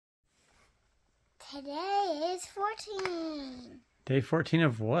Today is 14. Day 14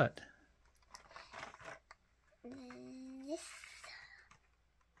 of what?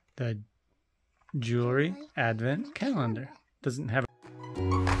 The jewelry advent calendar. Doesn't have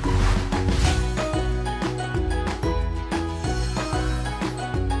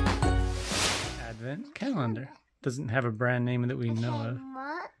advent calendar. Doesn't have a brand name that we know of.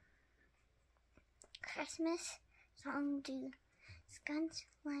 What Christmas song do skunks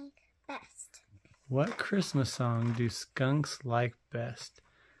like best? What Christmas song do skunks like best?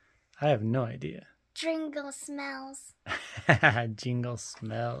 I have no idea. Jingle smells. Jingle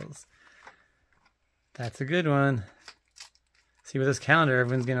smells. That's a good one. See, with this calendar,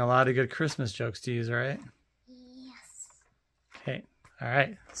 everyone's getting a lot of good Christmas jokes to use, right? Yes. Okay. All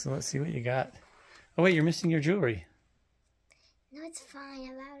right. So let's see what you got. Oh, wait, you're missing your jewelry. No, it's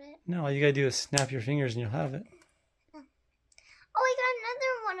fine about it. No, all you got to do is snap your fingers and you'll have it. Oh, I got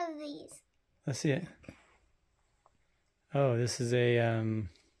another one of these. Let's see it. Oh, this is a,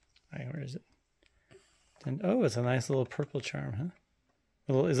 where is it? And, oh, it's a nice little purple charm, huh?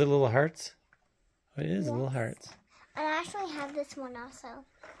 Is it little hearts? Oh, it is, yes. Little hearts. I actually have this one also.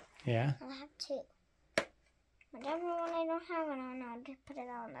 Yeah? I have two. Whatever one I don't have it on, I'll just put it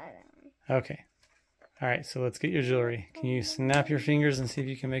on the other one. Okay. All right, so let's get your jewelry. Can you snap your fingers and see if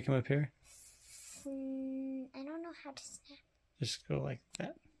you can make them appear? I don't know how to snap. Just go like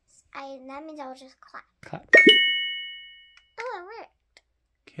that. That means I'll just clap. Clap. Oh, it worked.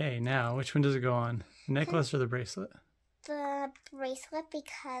 Okay, now which one does it go on? The necklace or the bracelet? The bracelet,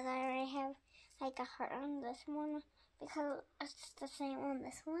 because I already have like a heart on this one, because it's the same on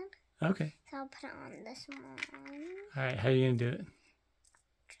this one. Okay. So I'll put it on this one. All right, how are you going to do it?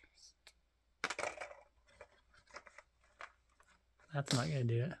 That's not going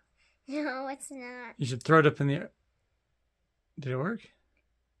to do it. No, it's not. You should throw it up in the air. Did it work?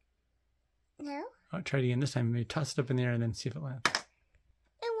 No. Oh, try it again this time. Maybe toss it up in the air and then see if it lands.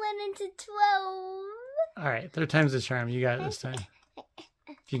 It went into 12. All right, third time's the charm. You got it this time.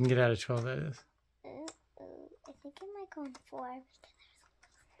 If you can get out of 12, that is. I think it might go in 4.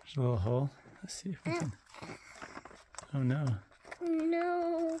 There's a little hole. Let's see if we can. Oh no.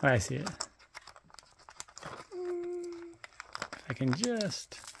 No. Oh, I see it. If I can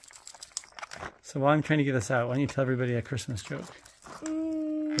just. So while I'm trying to get this out, why don't you tell everybody a Christmas joke?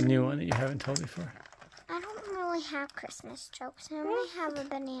 A new one that you haven't told before. I don't really have Christmas jokes. I only have a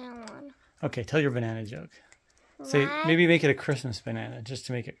banana one. Okay, tell your banana joke. Say, maybe make it a Christmas banana, just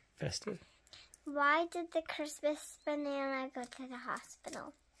to make it festive. Why did the Christmas banana go to the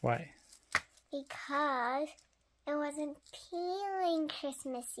hospital? Why? Because it wasn't feeling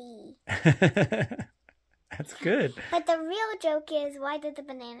Christmassy. That's good. But the real joke is, why did the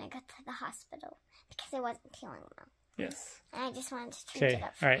banana go to the hospital? Because it wasn't feeling well. Yes. And I just wanted to change it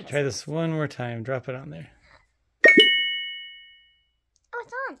up. All right, try this one more time. Drop it on there. Oh,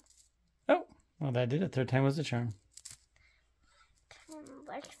 it's on. Oh, well, that did it. Third time was the charm.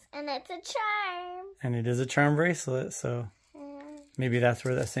 And it's a charm. And it is a charm bracelet, so maybe that's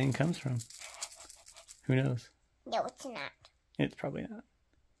where that saying comes from. Who knows? No, it's not. It's probably not.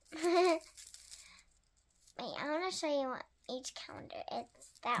 Wait, I want to show you what each calendar. It's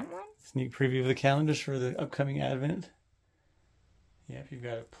that one. Sneak preview of the calendars for the upcoming Advent. Yeah, if you've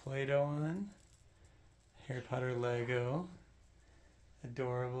got a Play-Doh one, Harry Potter Lego,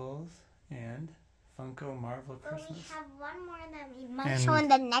 Adorables, and Funko Marvel Christmas. But we have one more that we might show in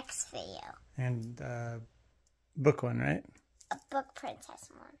the next video. And book one, right? A book princess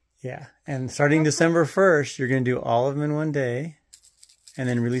one. Yeah, and starting December 1st, you're going to do all of them in one day, and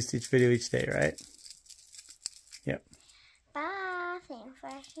then release each video each day, right? Yep. Bye. Thanks for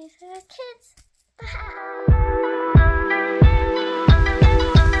watching for the kids. Bye.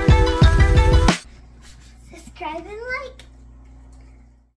 Subscribe and